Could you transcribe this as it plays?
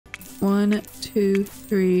1, 2,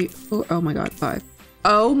 3, 4. Oh my god, 5.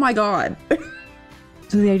 Oh my god.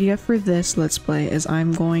 So the idea for this Let's Play is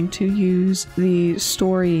I'm going to use the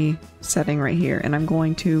story setting right here, and I'm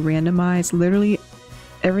going to randomize literally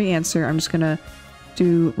every answer. I'm just gonna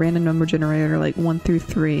do random number generator like 1 through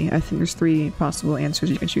 3. I think there's 3 possible answers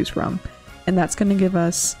you can choose from, and that's gonna give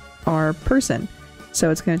us our person. So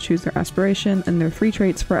it's gonna choose their aspiration and their 3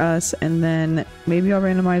 traits for us, and then maybe I'll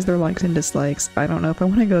randomize their likes and dislikes. I don't know if I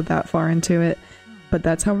want to go that far into it, but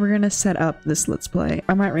that's how we're gonna set up this Let's Play.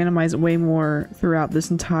 I might randomize way more throughout this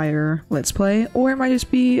entire Let's Play, or it might just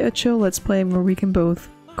be a chill Let's Play where we can both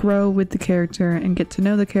grow with the character and get to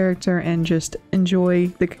know the character and just enjoy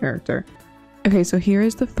the character. Okay, so here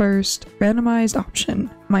is the first randomized option.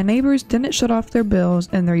 My neighbors didn't shut off their bills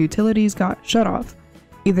and their utilities got shut off.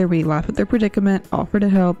 Either we laugh at their predicament, offer to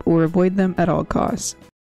help, or avoid them at all costs.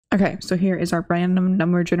 Okay, so here is our random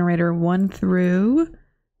number generator 1 through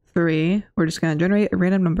 3. We're just gonna generate a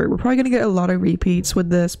random number. We're probably gonna get a lot of repeats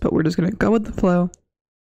with this, but we're just gonna go with the flow.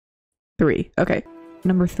 3. Okay,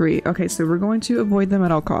 number 3. Okay, so we're going to avoid them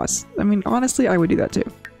at all costs. I mean, honestly, I would do that too.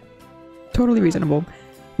 Totally reasonable.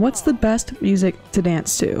 What's the best music to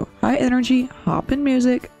dance to? High energy, hop-in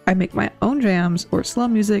music, I make my own jams, or slow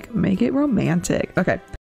music, make it romantic. Okay,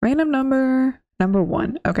 random number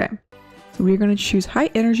 1. Okay, so we're going to choose high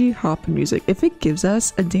energy, hop-in music. If it gives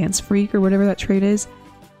us a dance freak or whatever that trait is,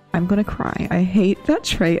 I'm gonna cry. I hate that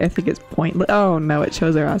trait. I think it's pointless. Oh no, it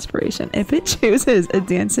shows our aspiration. If it chooses a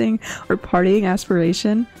dancing or partying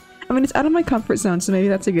aspiration, I mean, it's out of my comfort zone, so maybe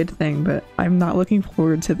that's a good thing, but I'm not looking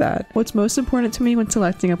forward to that. What's most important to me when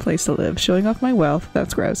selecting a place to live? Showing off my wealth,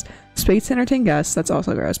 that's gross. Space to entertain guests, that's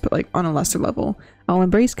also gross, but like on a lesser level. I'll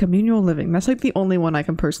embrace communal living. That's like the only one I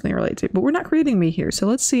can personally relate to, but we're not creating me here, so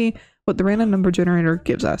let's see what the random number generator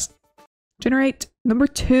gives us. Generate number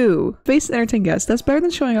 2. Space to entertain guests. That's better than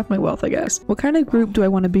showing off my wealth, I guess. What kind of group do I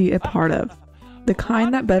want to be a part of? The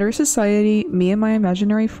kind that betters society, me and my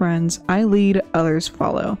imaginary friends. I lead, others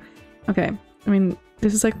follow. Okay, I mean,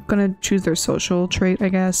 this is like gonna choose their social trait, I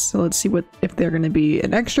guess. So let's see if they're gonna be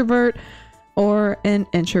an extrovert or an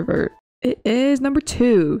introvert. It is number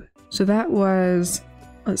 2. So that was,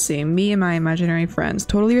 let's see, me and my imaginary friends.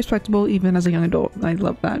 Totally respectable even as a young adult. I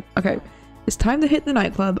love that. Okay, it's time to hit the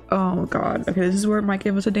nightclub. Oh god. Okay, this is where it might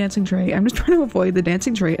give us a dancing trait. I'm just trying to avoid the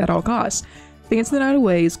dancing trait at all costs. Dance the night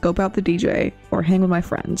away, scope out the DJ, or hang with my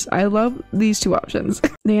friends. I love these 2 options.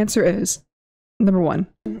 The answer is number 1.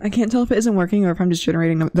 I can't tell if it isn't working or if I'm just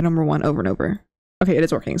generating the number 1 over and over. Okay, it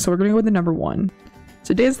is working, so we're gonna go with the number 1.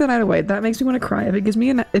 So dance the night away. That makes me want to cry. If it gives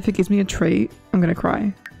me a trait, I'm gonna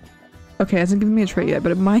cry. Okay, it hasn't given me a trait yet,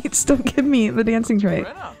 but it might still give me the dancing trait.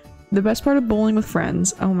 The best part of bowling with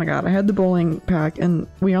friends. Oh my god, I had the bowling pack, and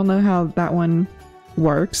we all know how that one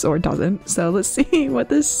works or doesn't. So let's see what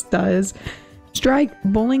this does. Strike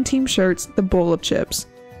bowling team shirts, the bowl of chips.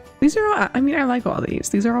 These are all, I mean, I like all these.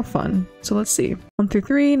 These are all fun. So let's see. 1 through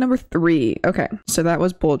 3, number 3. Okay, so that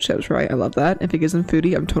was bowl chips, right? I love that. If it gives them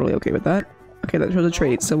foodie, I'm totally okay with that. Okay, that shows a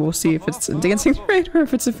trait, so we'll see if it's a dancing trait or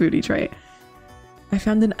if it's a foodie trait. I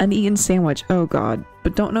found an uneaten sandwich. Oh god,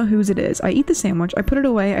 but don't know whose it is. I eat the sandwich, I put it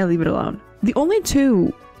away, I leave it alone. The only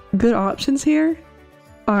 2 good options here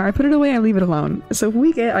are I put it away, I leave it alone. So if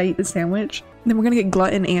we get I eat the sandwich, then we're gonna get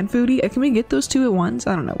glutton and foodie. Can we get those 2 at once?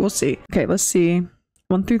 I don't know, we'll see. Okay, let's see.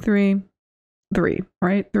 1 through 3. 3,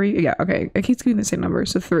 right? 3? Yeah, okay. It keeps giving the same number,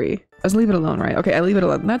 so 3. Let's leave it alone, right? Okay, I leave it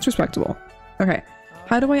alone. That's respectable. Okay.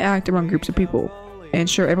 How do I act around groups of people?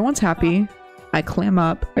 Ensure everyone's happy. I clam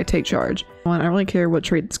up. I take charge. I don't really care what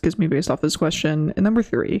trait this gives me based off this question. And number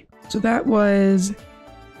 3. So that was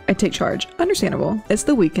I take charge. Understandable. It's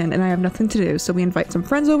the weekend and I have nothing to do, so we invite some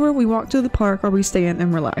friends over, we walk to the park, or we stay in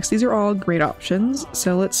and relax. These are all great options,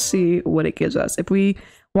 so let's see what it gives us. If we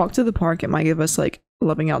walk to the park, it might give us like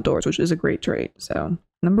loving outdoors, which is a great trait. So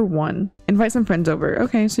number 1, invite some friends over.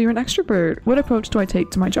 Okay, so you're an extrovert. What approach do I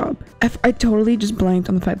take to my job? I totally just blanked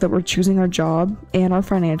on the fact that we're choosing our job and our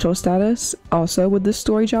financial status also with this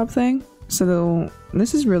story job thing. So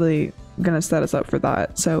this is really gonna set us up for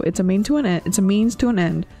that. So it's a means to an end. It's a means to an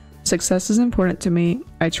end. Success is important to me.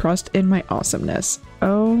 I trust in my awesomeness.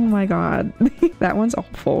 Oh my god. That one's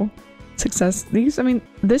awful. Success. These, I mean,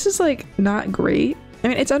 this is like not great. I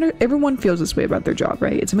mean, it's everyone feels this way about their job,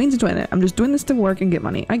 right? It's a means to an end. I'm just doing this to work and get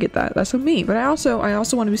money. I get that. That's what me. But I also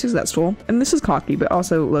want to be successful. And this is cocky, but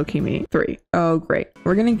also low-key me. 3. Oh, great.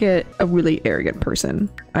 We're gonna get a really arrogant person.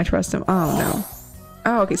 I trust him. Oh, no.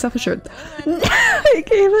 Oh, okay. Self-assured. It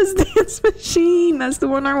gave us dance machine. That's the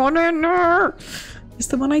one I wanted. No. It's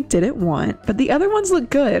the one I didn't want, but the other ones look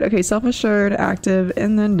good. Okay, self-assured, active,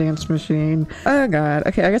 and then dance machine. Oh god.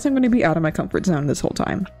 Okay, I guess I'm going to be out of my comfort zone this whole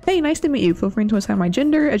time. Hey, nice to meet you. Feel free to assign my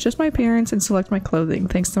gender, adjust my appearance, and select my clothing.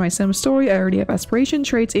 Thanks to my sim story, I already have aspiration,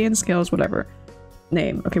 traits, and skills, whatever.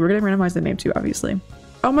 Name. Okay, we're going to randomize the name too, obviously.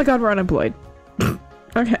 Oh my god, we're unemployed.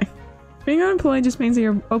 Okay. Being unemployed just means that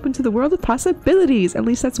you're open to the world of possibilities. At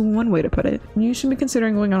least that's one way to put it. You should be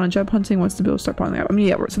considering going on a job hunting once the bills start piling up. I mean,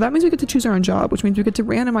 yeah, so that means we get to choose our own job, which means we get to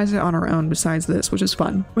randomize it on our own besides this, which is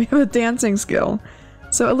fun. We have a dancing skill.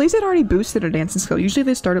 So at least it already boosted a dancing skill. Usually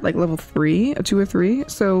they start at like level 3, 2 or 3.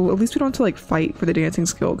 So at least we don't have to like fight for the dancing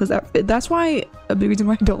skill, because that's why a big reason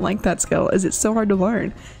why I don't like that skill is it's so hard to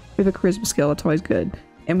learn. We have a charisma skill, it's always good.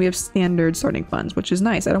 And we have standard starting funds, which is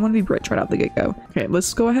nice. I don't want to be rich right out the get-go. Okay,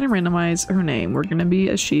 let's go ahead and randomize her name. We're gonna be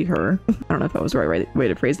a she, her. I don't know if that was the right way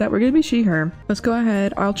to phrase that. We're gonna be she, her. Let's go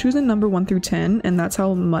ahead. I'll choose a number 1 through 10, and that's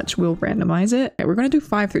how much we'll randomize it. Okay, we're gonna do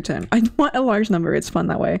 5 through 10. I want a large number. It's fun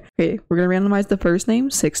that way. Okay, we're gonna randomize the first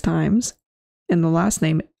name 6 times, and the last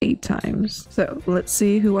name 8 times. So let's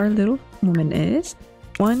see who our little woman is.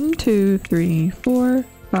 1, 2, 3, 4,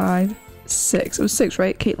 5, 6. It was 6,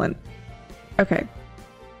 right? Caitlin. Okay.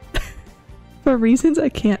 For reasons I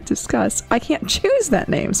can't discuss, I can't choose that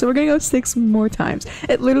name, so we're gonna go 6 more times.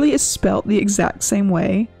 It literally is spelt the exact same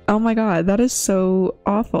way. Oh my god, that is so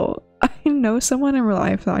awful. I know someone in real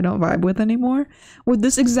life that I don't vibe with anymore with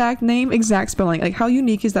this exact name, exact spelling. Like, how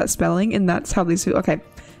unique is that spelling? And that's how these... Okay,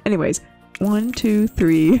 anyways. 1, 2,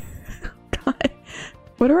 3. God.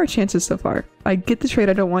 What are our chances so far? I get the trait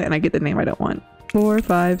I don't want and I get the name I don't want. 4,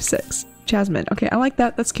 5, 6. Jasmine. Okay, I like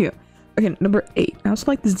that. That's cute. Okay, number 8. I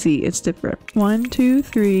also like the Z. It's different. 1, 2,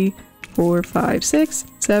 3, 4, 5, 6,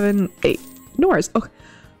 7, 8. Norris. Oh,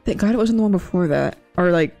 thank God it wasn't the one before that.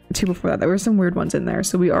 Or like 2 before that. There were some weird ones in there.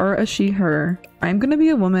 So we are a she, her. I'm gonna be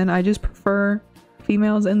a woman. I just prefer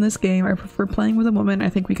females in this game. I prefer playing with a woman. I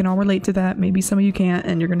think we can all relate to that. Maybe some of you can't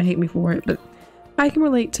and you're gonna hate me for it, but I can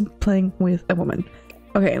relate to playing with a woman.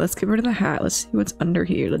 Okay, let's get rid of the hat. Let's see what's under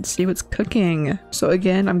here. Let's see what's cooking. So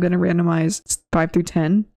again, I'm gonna randomize 5 through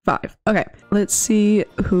 10. 5. Okay, let's see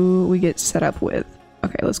who we get set up with.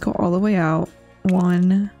 Okay, let's go all the way out.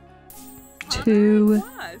 1, 2,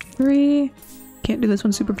 3. Can't do this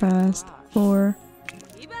one super fast. 4,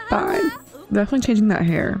 5. Definitely changing that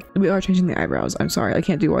hair. We are changing the eyebrows. I'm sorry, I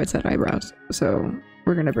can't do wide set eyebrows. So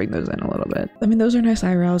we're gonna bring those in a little bit. I mean, those are nice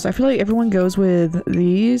eyebrows. I feel like everyone goes with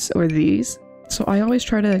these or these. So I always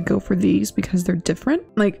try to go for these because they're different.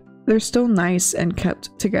 Like, they're still nice and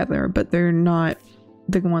kept together, but they're not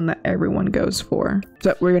the one that everyone goes for.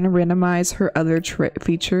 So we're going to randomize her other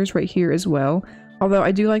features right here as well. Although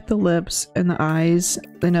I do like the lips and the eyes.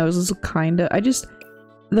 The nose is kind of...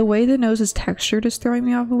 the way the nose is textured is throwing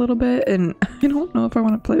me off a little bit, and I don't know if I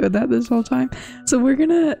want to play with that this whole time. So we're going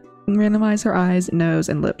to randomize her eyes, nose,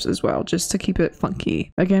 and lips as well, just to keep it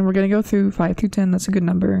funky. Again, we're going to go through 5 through 10. That's a good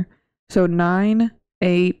number. So 9,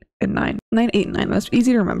 8, and 9. 9, 8, and 9. That's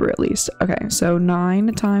easy to remember at least. Okay, so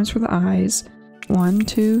 9 times for the eyes. 1,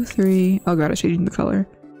 2, 3. Oh god, it's changing the color.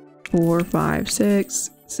 4, 5, 6,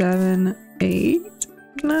 7, 8,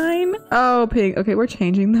 9. Oh, pink. Okay, we're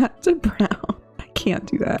changing that to brown. I can't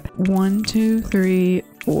do that. 1, 2, 3,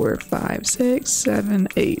 4, 5, 6, 7,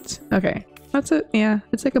 8. Okay, that's it. Yeah,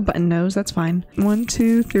 it's like a button nose. That's fine. 1,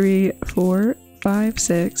 2, 3, 4, 5,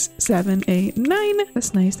 6, 7, 8, 9.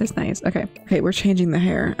 That's nice. That's nice. Okay. Okay, we're changing the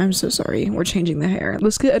hair. I'm so sorry. We're changing the hair.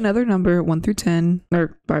 Let's get another number 1 through 10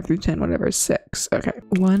 or 5 through 10, whatever. 6. Okay.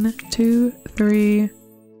 1, 2, 3.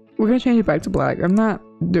 We're gonna change it back to black. I'm not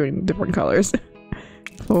doing different colors.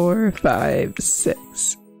 4, 5,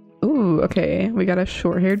 6. Ooh, okay. We got a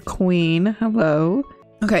short-haired queen. Hello.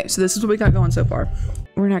 Okay, so this is what we got going so far.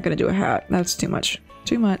 We're not gonna do a hat. That's too much.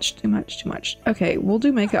 Too much. Okay, we'll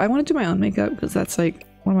do makeup. I want to do my own makeup because that's like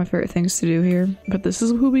one of my favorite things to do here. But this is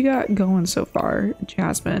who we got going so far.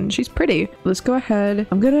 Jasmine. She's pretty. Let's go ahead.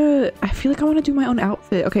 I feel like I want to do my own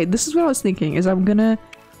outfit. Okay, this is what I was thinking is I'm gonna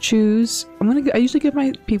choose. I usually give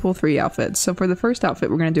my people 3 outfits. So for the first outfit,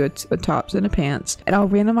 we're gonna do a tops and a pants, and I'll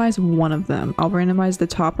randomize one of them. I'll randomize the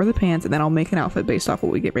top or the pants, and then I'll make an outfit based off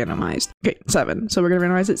what we get randomized. Okay, 7. So we're gonna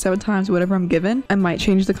randomize it 7 times. Whatever I'm given, I might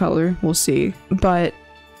change the color. We'll see, but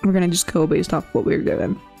we're gonna just go based off what we were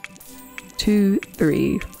given. 2,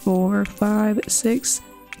 3, 4, 5, 6,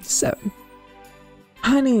 7.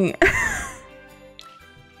 Honey.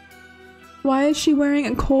 Why is she wearing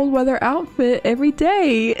a cold weather outfit every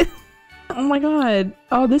day? Oh my god.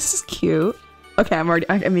 Oh, this is cute. Okay,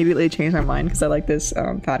 I immediately changed my mind because I like this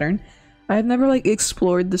pattern. I've never like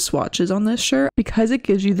explored the swatches on this shirt because it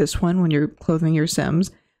gives you this one when you're clothing your Sims.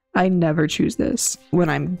 I never choose this when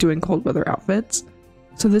I'm doing cold weather outfits.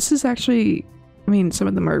 So this is actually, I mean, some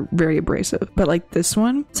of them are very abrasive, but like this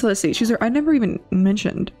one. So let's see. I never even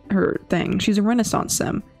mentioned her thing. She's a Renaissance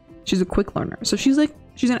sim. She's a quick learner. So she's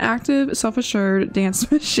an active, self-assured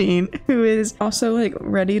dance machine who is also like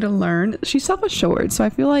ready to learn. She's self-assured. So I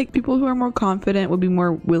feel like people who are more confident would be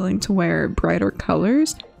more willing to wear brighter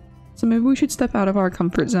colors. So maybe we should step out of our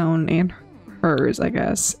comfort zone and hers, I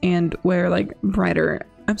guess, and wear like brighter.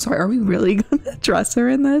 I'm sorry, are we really gonna dress her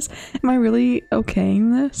in this? Am I really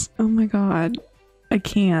okaying this? Oh my god. I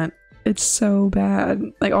can't. It's so bad.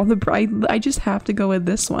 Like all the bright, I just have to go with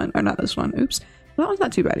this one. Or not this one. Oops. That one's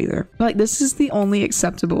not too bad either. Like this is the only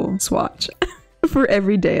acceptable swatch for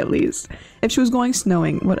every day at least. If she was going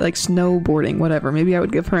snowing, like snowboarding, whatever, maybe I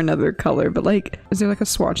would give her another color. But like, is there like a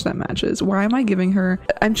swatch that matches? Why am I giving her?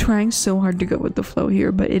 I'm trying so hard to go with the flow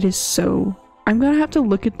here, but it is so... I'm gonna have to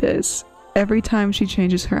look at this every time she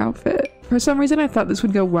changes her outfit. For some reason I thought this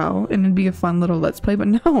would go well and it'd be a fun little let's play, but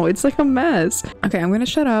no, it's like a mess. Okay, I'm gonna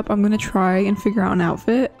shut up. I'm gonna try and figure out an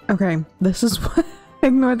outfit. Okay, this is what...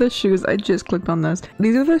 Ignore the shoes, I just clicked on this.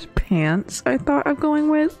 These are the pants I thought of going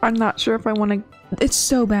with. I'm not sure if I want to... It's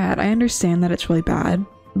so bad. I understand that it's really bad,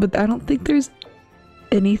 but I don't think there's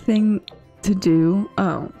anything to do.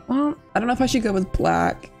 Oh, well, I don't know if I should go with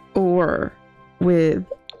black or with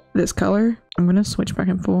this color. I'm gonna switch back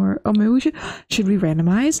and forth. Oh, maybe we should we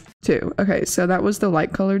randomize? 2. Okay, so that was the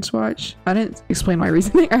light colored swatch. I didn't explain my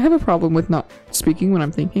reasoning. I have a problem with not speaking when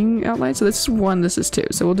I'm thinking out loud. So this is 1, this is 2.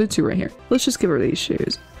 So we'll do 2 right here. Let's just give her these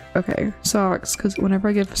shoes. Okay, socks, because whenever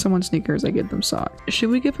I give someone sneakers, I give them socks. Should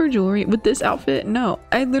we give her jewelry with this outfit? No,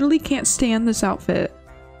 I literally can't stand this outfit.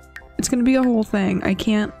 It's gonna be a whole thing. I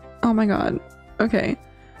can't. Oh my god. Okay,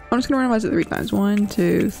 I'm just gonna randomize it 3 times. 1,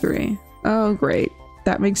 2, 3. Oh great.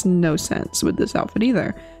 That makes no sense with this outfit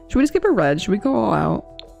either. Should we just give her red? Should we go all out?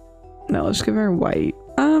 No, let's give her white.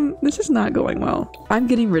 This is not going well. I'm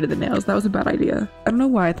getting rid of the nails. That was a bad idea. I don't know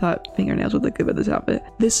why I thought fingernails would look good with this outfit.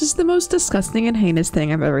 This is the most disgusting and heinous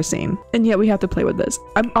thing I've ever seen. And yet we have to play with this.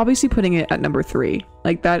 I'm obviously putting it at number 3.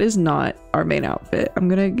 Like that is not our main outfit. I'm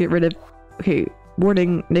gonna get rid of, okay,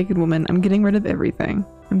 warning, naked woman. I'm getting rid of everything.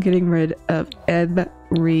 I'm getting rid of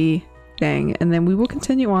everything. And then we will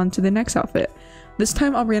continue on to the next outfit. This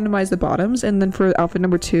time I'll randomize the bottoms, and then for outfit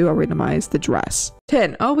number 2, I'll randomize the dress.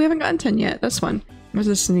 10. Oh, we haven't gotten 10 yet. That's fun. There's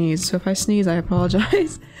a sneeze, so if I sneeze, I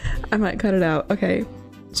apologize. I might cut it out. Okay,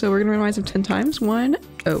 so we're gonna randomize them 10 times. 1,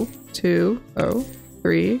 0, 2, 0,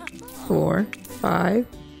 3, 4, 5,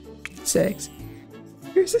 6.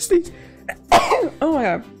 Here's the sneeze. Oh my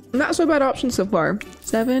god. Not so bad option so far.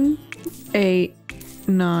 7, 8,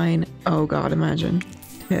 9. Oh god, imagine.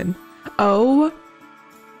 10. Oh.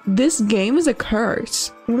 This game is a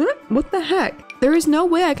curse. What the heck? There is no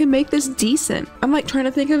way I can make this decent. I'm like trying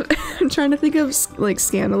to think of I'm trying to think of like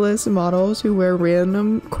scandalous models who wear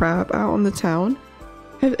random crap out on the town.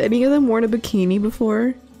 Have any of them worn a bikini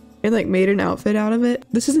before and like made an outfit out of it?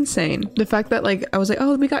 This is insane. The fact that like I was like,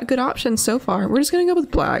 oh, we got good options so far. We're just gonna go with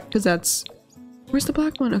black because that's... Where's the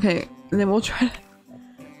black one? Okay, and then we'll try.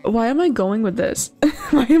 Why am I going with this?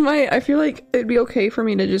 Why am I feel like it'd be okay for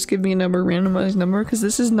me to just give me a number, randomized number, because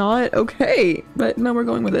this is not okay. But no, we're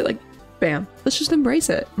going with it. Like, bam. Let's just embrace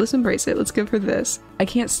it. Let's embrace it. Let's go for this. I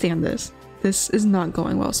can't stand this. This is not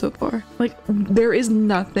going well so far. Like, there is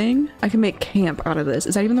nothing I can make camp out of this.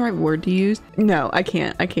 Is that even the right word to use? No, I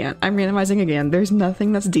can't. I can't. I'm randomizing again. There's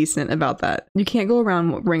nothing that's decent about that. You can't go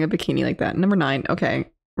around wearing a bikini like that. Number 9. Okay.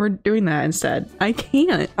 We're doing that instead. I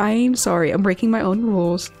can't. I'm sorry. I'm breaking my own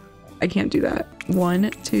rules. I can't do that. 1,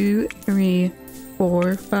 2, 3,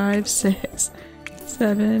 4, 5, 6,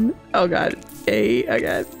 7. Oh god. 8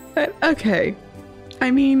 again. Okay. I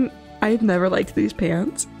mean, I've never liked these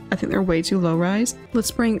pants. I think they're way too low rise. Let's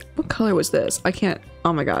bring... What color was this? I can't...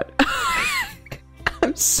 Oh my god.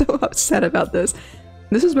 I'm so upset about this.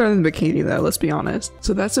 This is better than the bikini though, let's be honest.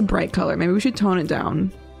 So that's a bright color. Maybe we should tone it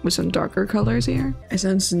down with some darker colors here. It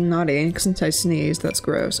sounds naughty since I sneezed. That's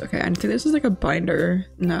gross. Okay, I think this is like a binder.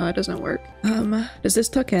 No, that doesn't work. Does this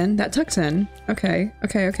tuck in? That tucks in. Okay,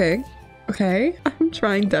 okay, okay. Okay. I'm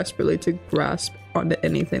trying desperately to grasp onto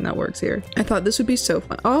anything that works here. I thought this would be so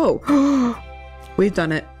fun. Oh! We've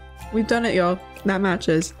done it. We've done it, y'all. That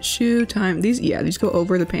matches. Shoe time. These go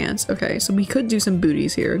over the pants. Okay, so we could do some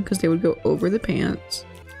booties here because they would go over the pants.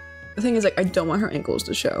 The thing is, like, I don't want her ankles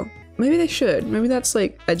to show. Maybe they should. Maybe that's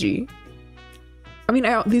like edgy. I mean,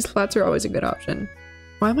 these flats are always a good option.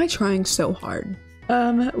 Why am I trying so hard?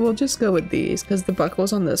 We'll just go with these because the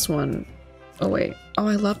buckles on this one. Oh wait. Oh,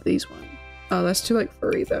 I love these ones. Oh, that's too like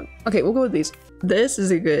furry though. Okay, we'll go with these. This is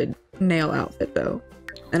a good nail outfit though.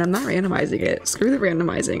 And I'm not randomizing it. Screw the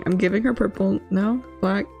randomizing. I'm giving her purple. No?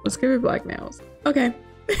 Black? Let's give her black nails. Okay.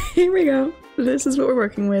 Here we go. This is what we're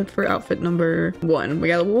working with for outfit number 1.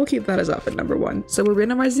 We'll keep that as outfit number 1. So we're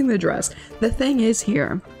randomizing the dress. The thing is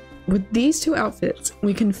here, with these 2 outfits,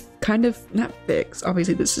 we can kind of not fix.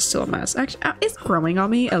 Obviously, this is still a mess. Actually, it's growing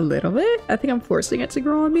on me a little bit. I think I'm forcing it to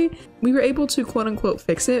grow on me. We were able to quote unquote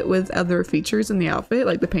fix it with other features in the outfit,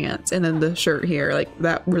 like the pants and then the shirt here. Like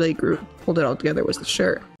that really pulled it all together was the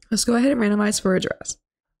shirt. Let's go ahead and randomize for a dress.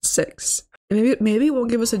 6. Maybe it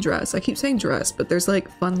won't give us a dress. I keep saying dress, but there's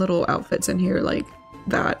like fun little outfits in here like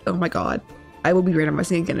that. Oh my god. I will be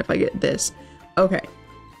randomizing again if I get this. Okay.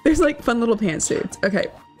 There's like fun little pantsuits. Okay.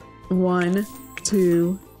 1,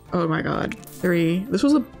 2, oh my god. 3. This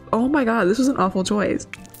was oh my god, this was an awful choice.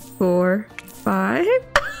 4, 5.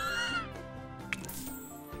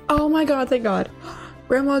 Oh my god, thank god.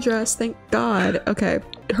 Grandma dress, thank god. Okay.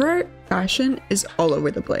 Her fashion is all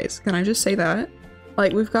over the place. Can I just say that?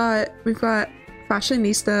 Like we've got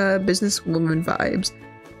fashionista businesswoman vibes,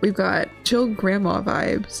 we've got chill grandma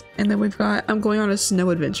vibes, and then we've got I'm going on a snow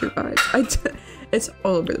adventure vibes. It's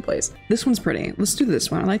all over the place. This one's pretty. Let's do this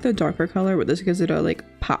one. I like the darker color, but this gives it a like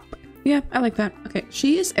pop. Yeah, I like that. Okay,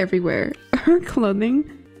 she is everywhere. Her clothing.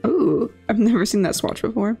 Oh, I've never seen that swatch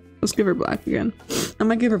before. Let's give her black again. I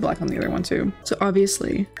might give her black on the other one too. So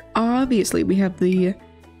obviously we have the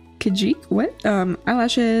Kajik, what?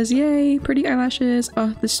 Eyelashes, yay, pretty eyelashes.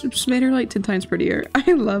 Oh, this just made her like 10 times prettier.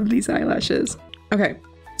 I love these eyelashes. Okay,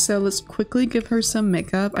 so let's quickly give her some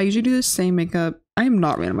makeup. I usually do the same makeup. I am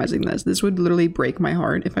not randomizing this. This would literally break my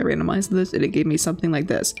heart if I randomized this and it gave me something like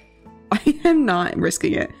this. I am not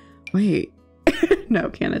risking it. Wait, no,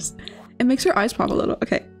 Candace. It makes her eyes pop a little.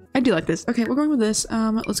 Okay, I do like this. Okay, we're going with this.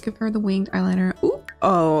 Let's give her the winged eyeliner. Ooh,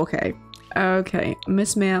 oh, okay. Okay,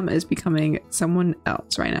 Miss Ma'am is becoming someone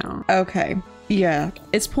else right now. Okay, yeah,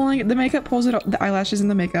 it's pulling, the makeup pulls it up, the eyelashes and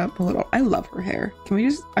the makeup pull it up. I love her hair. Can we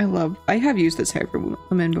just, I have used this hair for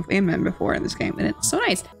women and men before in this game, and it's so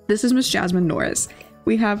nice. This is Miss Jasmine Norris.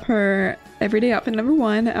 We have her everyday outfit number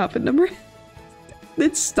 1, outfit number,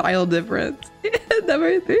 it's style difference.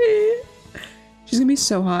 Number 3. She's gonna be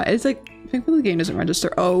so hot. It's like, thankfully the game doesn't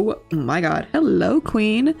register. Oh my god, hello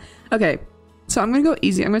queen. Okay. So I'm gonna go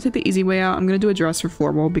easy. I'm gonna take the easy way out. I'm gonna do a dress for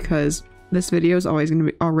formal because this video is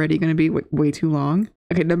already gonna be way too long.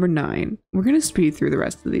 Okay, number 9. We're gonna speed through the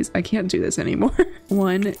rest of these. I can't do this anymore.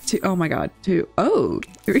 1, 2, oh my god, 2, oh,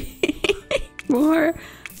 3, 4,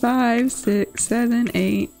 5, 6, 7,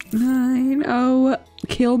 8, 9. Oh,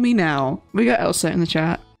 kill me now. We got Elsa in the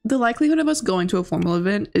chat. The likelihood of us going to a formal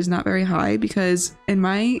event is not very high because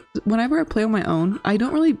whenever I play on my own, I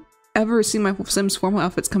don't really ever see my Sims formal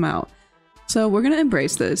outfits come out. So we're gonna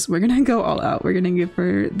embrace this. We're gonna go all out. We're gonna give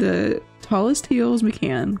her the tallest heels we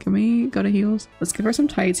can. Can we go to heels? Let's give her some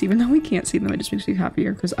tights, even though we can't see them. It just makes me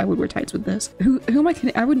happier because I would wear tights with this. Who am I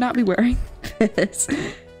kidding? I would not be wearing this.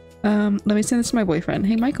 Let me send this to my boyfriend.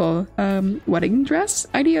 Hey, Michael, wedding dress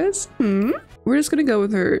ideas? We're just gonna go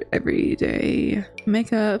with her everyday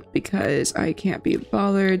makeup because I can't be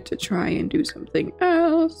bothered to try and do something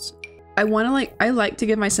else. I like to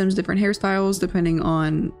give my Sims different hairstyles depending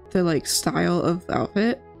on the like style of the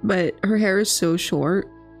outfit, but her hair is so short.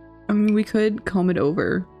 I mean, we could comb it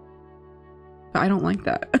over, but I don't like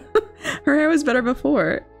that. Her hair was better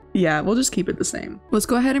before. Yeah, we'll just keep it the same. Let's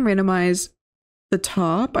go ahead and randomize the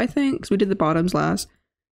top, I think, because we did the bottoms last.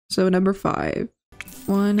 So number 5.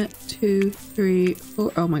 1, 2, 3,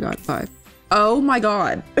 4. Oh my god, 5. Oh my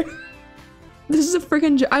god. This is a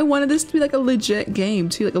freaking I wanted this to be like a legit game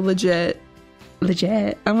too, like a legit.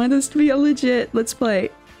 I wanted this to be a legit let's play.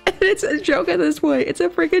 And it's a joke at this point. It's a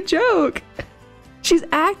freaking joke. She's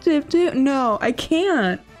active too. No, I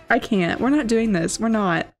can't. We're not doing this. We're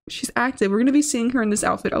not. She's active. We're gonna be seeing her in this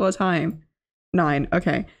outfit all the time. 9.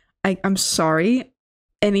 Okay. I'm sorry.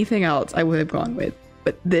 Anything else I would have gone with,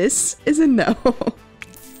 but this is a no.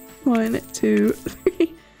 1, 2,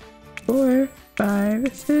 3, 4,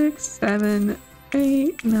 5, 6, 7,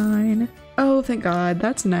 8, 9. Oh, thank god.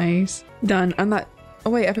 That's nice. Done. I'm not.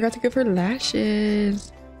 Oh wait, I forgot to give her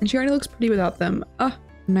lashes. And she already looks pretty without them. Ah,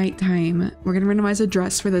 nighttime. We're gonna randomize a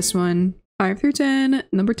dress for this one. 5 through 10.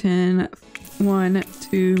 Number 10. 1,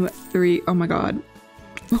 2, 3. Oh my god.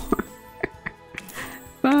 4,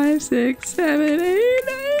 5, 6, 7, 8,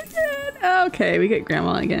 9, 10. Okay, we get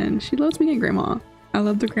grandma again. She loves being a grandma. I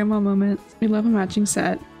love the grandma moments. We love a matching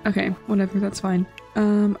set. Okay, whatever, that's fine.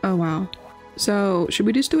 Oh wow. So should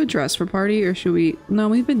we just do a dress for party or should we? No,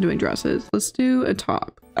 we've been doing dresses. Let's do a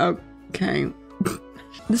top. Okay.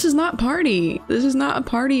 This is not party. This is not a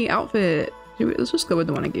party outfit. Let's just go with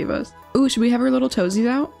the one it gave us. Ooh, should we have her little toesies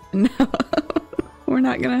out? No. We're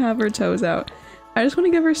not gonna have her toes out. I just want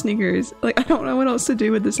to give her sneakers. Like, I don't know what else to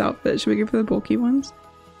do with this outfit. Should we give her the bulky ones?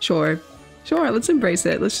 Sure. Sure, let's embrace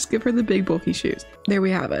it. Let's just give her the big bulky shoes. There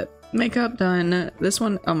we have it. Makeup done. This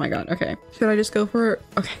one, oh my god, okay. Should I just go for,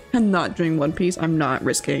 okay, I'm not doing One Piece. I'm not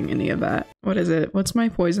risking any of that. What is it? What's my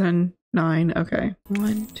poison? 9, okay.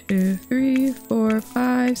 1, 2, 3, 4,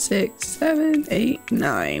 5, 6, 7, 8,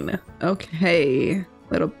 9. Okay,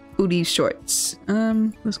 little booty shorts.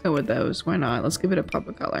 Let's go with those. Why not? Let's give it a pop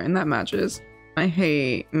of color, and that matches. I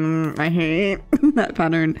hate that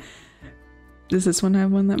pattern. Does this one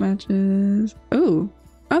have one that matches? Oh,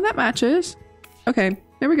 that matches. Okay,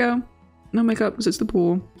 there we go. No makeup because it's the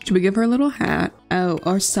pool. Should we give her a little hat? Oh,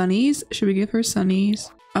 our sunnies. Should we give her sunnies?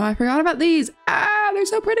 Oh, I forgot about these. Ah, they're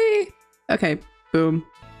so pretty. Okay, boom.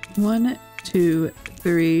 1, 2,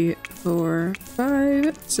 3, 4,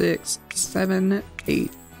 5, 6, 7,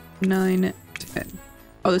 8, 9, 10.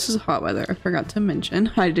 Oh, this is hot weather. I forgot to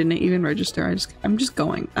mention. I didn't even register. I'm just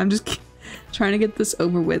going. I'm just trying to get this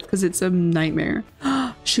over with because it's a nightmare.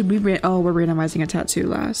 Should we oh, we're randomizing a tattoo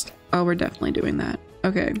last. Oh, we're definitely doing that.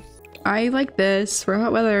 Okay. I like this for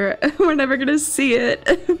hot weather. We're never gonna see it,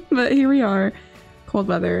 but here we are. Cold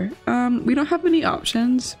weather. We don't have many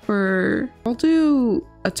options for, I'll do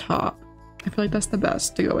a top. I feel like that's the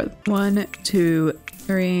best to go with. 1, 2,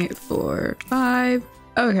 3, 4, 5.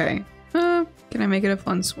 Okay. Can I make it a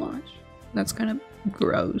fun swatch? That's kind of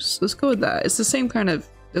gross. Let's go with that. It's the same kind of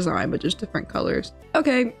design, but just different colors.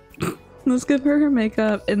 Okay, let's give her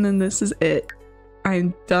makeup, and then this is it.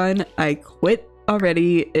 I'm done. I quit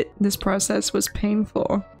already. This process was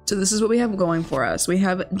painful. So this is what we have going for us. We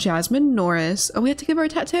have Jasmine Norris. Oh, we have to give her a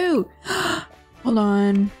tattoo. Hold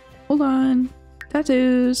on. Hold on.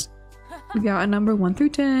 Tattoos. We got a number 1 through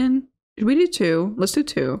 10. Should we do 2? Let's do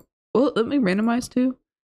 2. Well, let me randomize 2.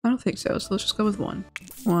 I don't think so, so let's just go with 1.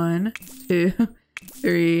 1, 2,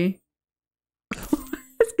 3.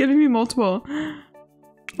 It's giving me multiple.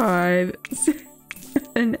 5, 6,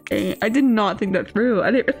 7, 8. I did not think that through. I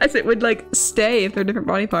didn't realize it would like stay if they're different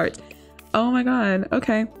body parts. Oh my god.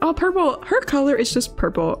 Okay. Oh, purple. Her color is just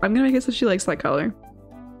purple. I'm gonna make it so she likes that color.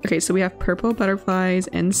 Okay, so we have purple butterflies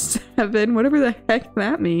and 7, whatever the heck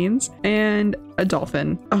that means, and a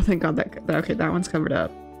dolphin. Oh, thank god that okay, that one's covered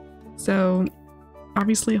up. So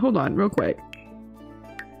obviously, hold on real quick.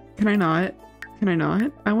 Can I not? Can I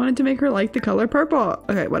not? I wanted to make her like the color purple.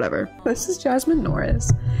 Okay, whatever. This is Jasmine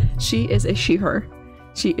Norris. She is a she-her.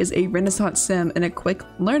 She is a Renaissance sim and a quick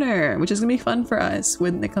learner, which is gonna be fun for us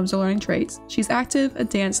when it comes to learning traits. She's active, a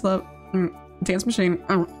dance machine,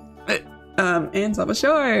 and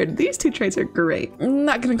self-assured. These 2 traits are great. I'm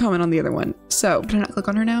not gonna comment on the other one. So, can I not click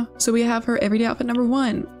on her now? So we have her everyday outfit number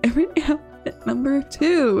 1, everyday outfit number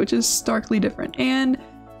 2, which is starkly different. And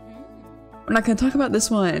I'm not gonna talk about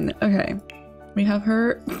this one. Okay, we have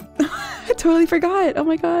her. I totally forgot. Oh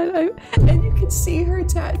my god. And you can see her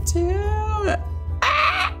tattoo.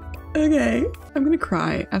 Ah! Okay, I'm gonna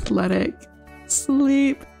cry. Athletic,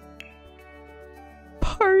 sleep,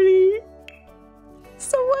 party,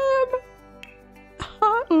 swim,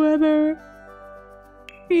 hot weather,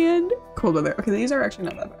 and cold weather. Okay, these are actually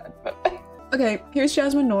not that bad, but okay, here's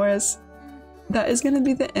Jasmine Norris. That is gonna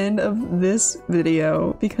be the end of this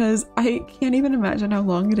video because I can't even imagine how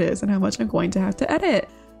long it is and how much I'm going to have to edit.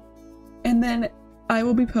 And then I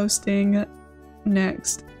will be posting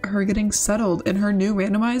next her getting settled in her new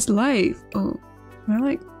randomized life. Oh, am I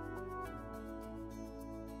like,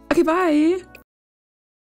 okay, bye.